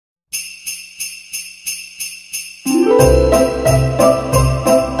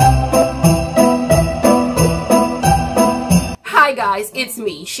Hi guys, it's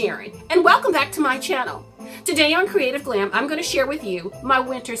me, Sharon, and welcome back to my channel. Today on Creative Glam, I'm going to share with you my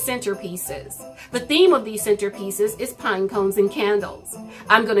winter centerpieces. The theme of these centerpieces is pine cones and candles.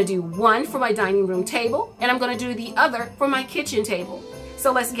 I'm going to do one for my dining room table, and I'm going to do the other for my kitchen table.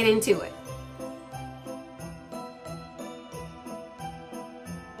 So let's get into it.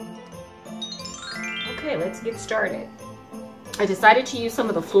 Okay, let's get started. I decided to use some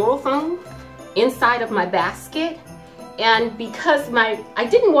of the floral foam inside of my basket. And because I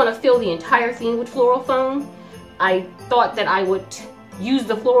didn't want to fill the entire thing with floral foam, I thought that I would use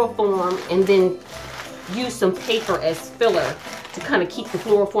the floral foam and then use some paper as filler to kind of keep the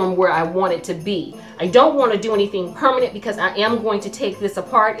floral foam where I want it to be. I don't want to do anything permanent because I am going to take this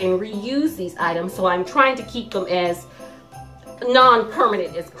apart and reuse these items, so I'm trying to keep them as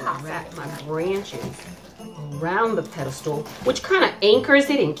non-permanent as possible. Wrap my branches around the pedestal, which kind of anchors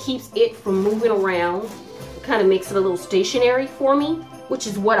it and keeps it from moving around. Kind of makes it a little stationary for me, which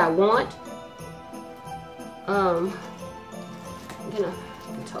is what I want. I'm gonna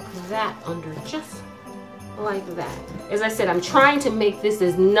tuck that under just like that. As I said, I'm trying to make this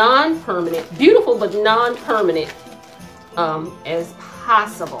as non-permanent, beautiful but non-permanent as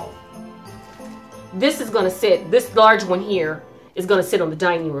possible. This is gonna sit, this large one here is gonna sit on the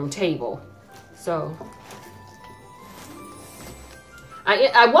dining room table. So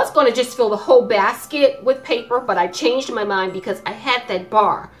I was going to just fill the whole basket with paper, but I changed my mind because I had that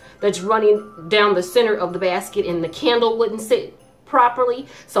bar that's running down the center of the basket and the candle wouldn't sit properly.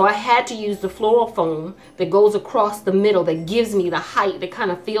 So I had to use the floral foam that goes across the middle that gives me the height that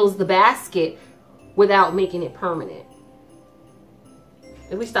kind of fills the basket without making it permanent.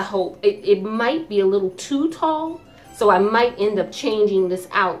 At least I hope. It might be a little too tall, so I might end up changing this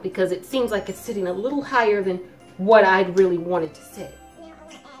out because it seems like it's sitting a little higher than what I'd really want it to sit.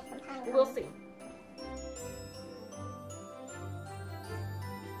 We'll see.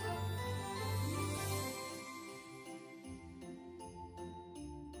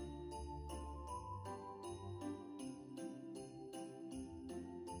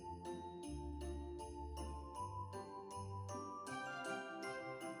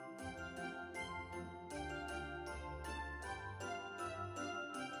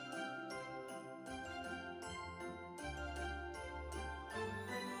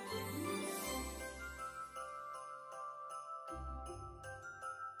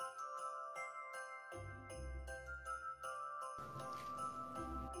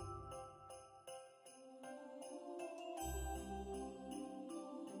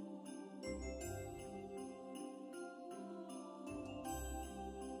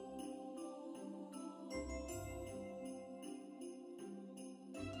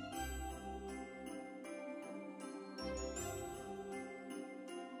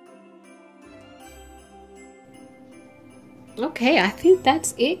 Okay, I think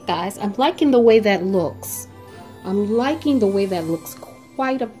that's it, guys. I'm liking the way that looks. I'm liking the way that looks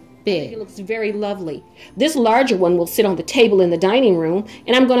quite a bit. It looks very lovely. This larger one will sit on the table in the dining room,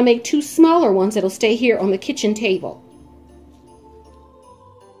 and I'm going to make two smaller ones that'll stay here on the kitchen table.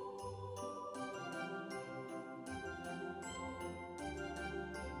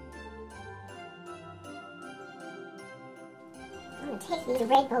 I'm going to take these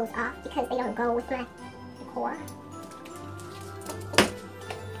red bows off because they don't go with my decor.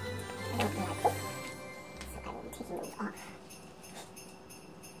 I don't like this, so I will be taking those off.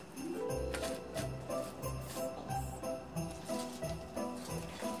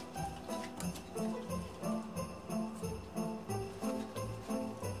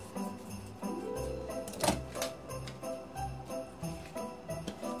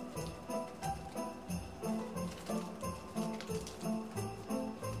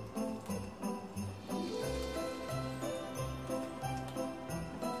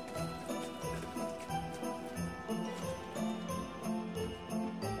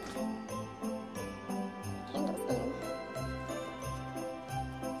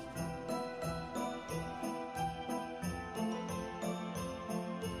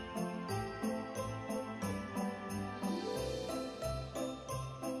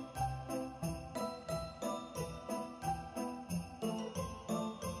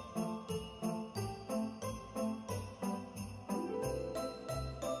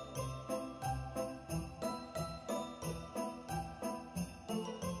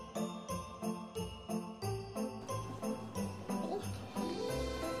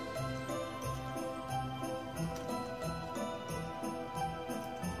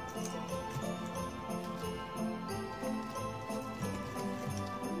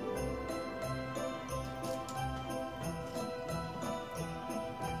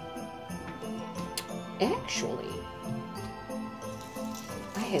 actually,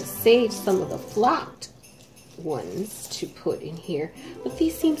 I had saved some of the flocked ones to put in here, but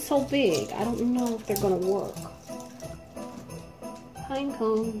these seem so big. I don't know if they're gonna work. Pine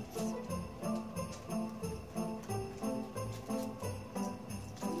cones.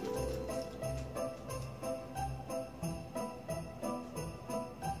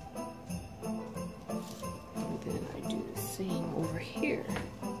 And then I do the same over here.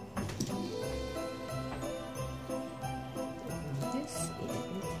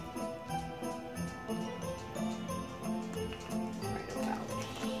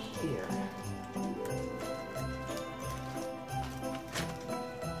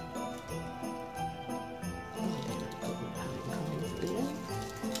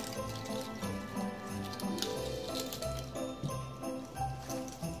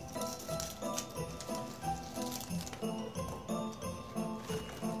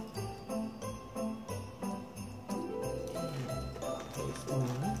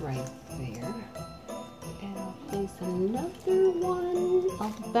 Right there, and I'll place another one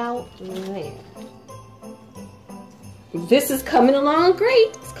about there. This is coming along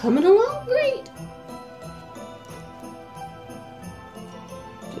great. It's coming along great.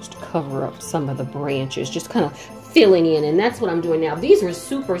 Just cover up some of the branches, just kind of filling in, and that's what I'm doing now. These are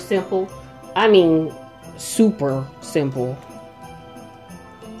super simple. I mean, super simple.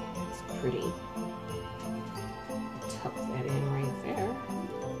 It's pretty. Tuck that in right there.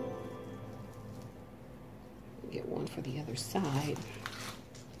 Get one for the other side.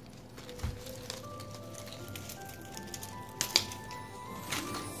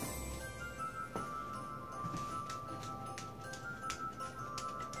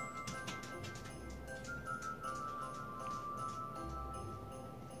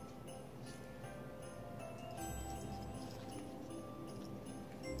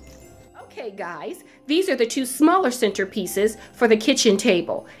 Okay guys, these are the two smaller centerpieces for the kitchen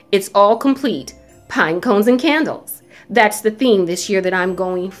table. It's all complete. Pine cones and candles. That's the theme this year that I'm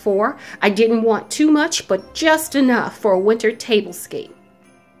going for. I didn't want too much, but just enough for a winter tablescape.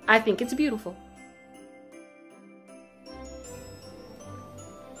 I think it's beautiful.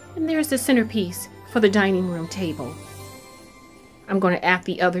 And there's the centerpiece for the dining room table. I'm going to add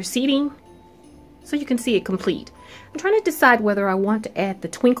the other seating so you can see it complete. I'm trying to decide whether I want to add the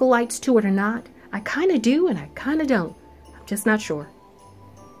twinkle lights to it or not. I kind of do and I kind of don't. I'm just not sure.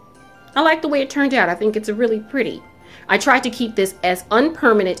 I like the way it turned out. I think it's really pretty. I tried to keep this as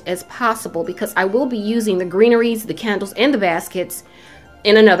unpermanent as possible because I will be using the greeneries, the candles, and the baskets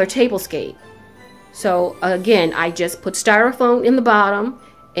in another tablescape. So again, I just put styrofoam in the bottom,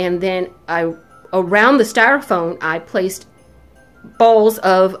 and then around the styrofoam I placed bundles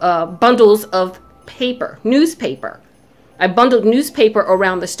of paper, newspaper. I bundled newspaper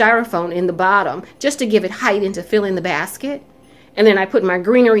around the styrofoam in the bottom just to give it height and to fill in the basket. And then I put my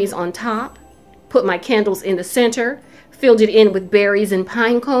greeneries on top, put my candles in the center, filled it in with berries and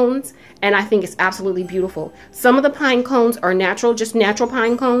pine cones, and I think it's absolutely beautiful. Some of the pine cones are natural, just natural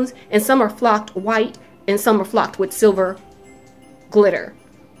pine cones, and some are flocked white, and some are flocked with silver glitter.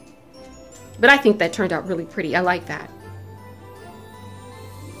 But I think that turned out really pretty. I like that.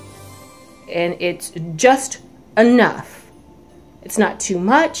 And it's just enough. It's not too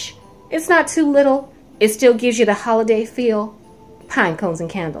much, it's not too little. It still gives you the holiday feel. Pine cones and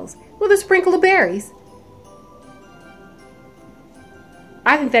candles with a sprinkle of berries.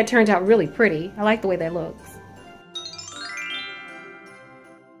 I think that turned out really pretty. I like the way that looks.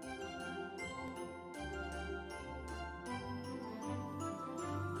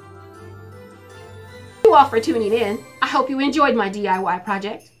 Thank you all for tuning in. I hope you enjoyed my DIY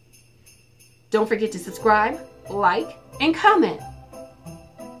project. Don't forget to subscribe, like, and comment.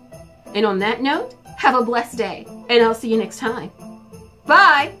 And on that note, have a blessed day, and I'll see you next time.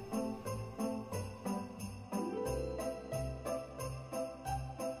 Bye!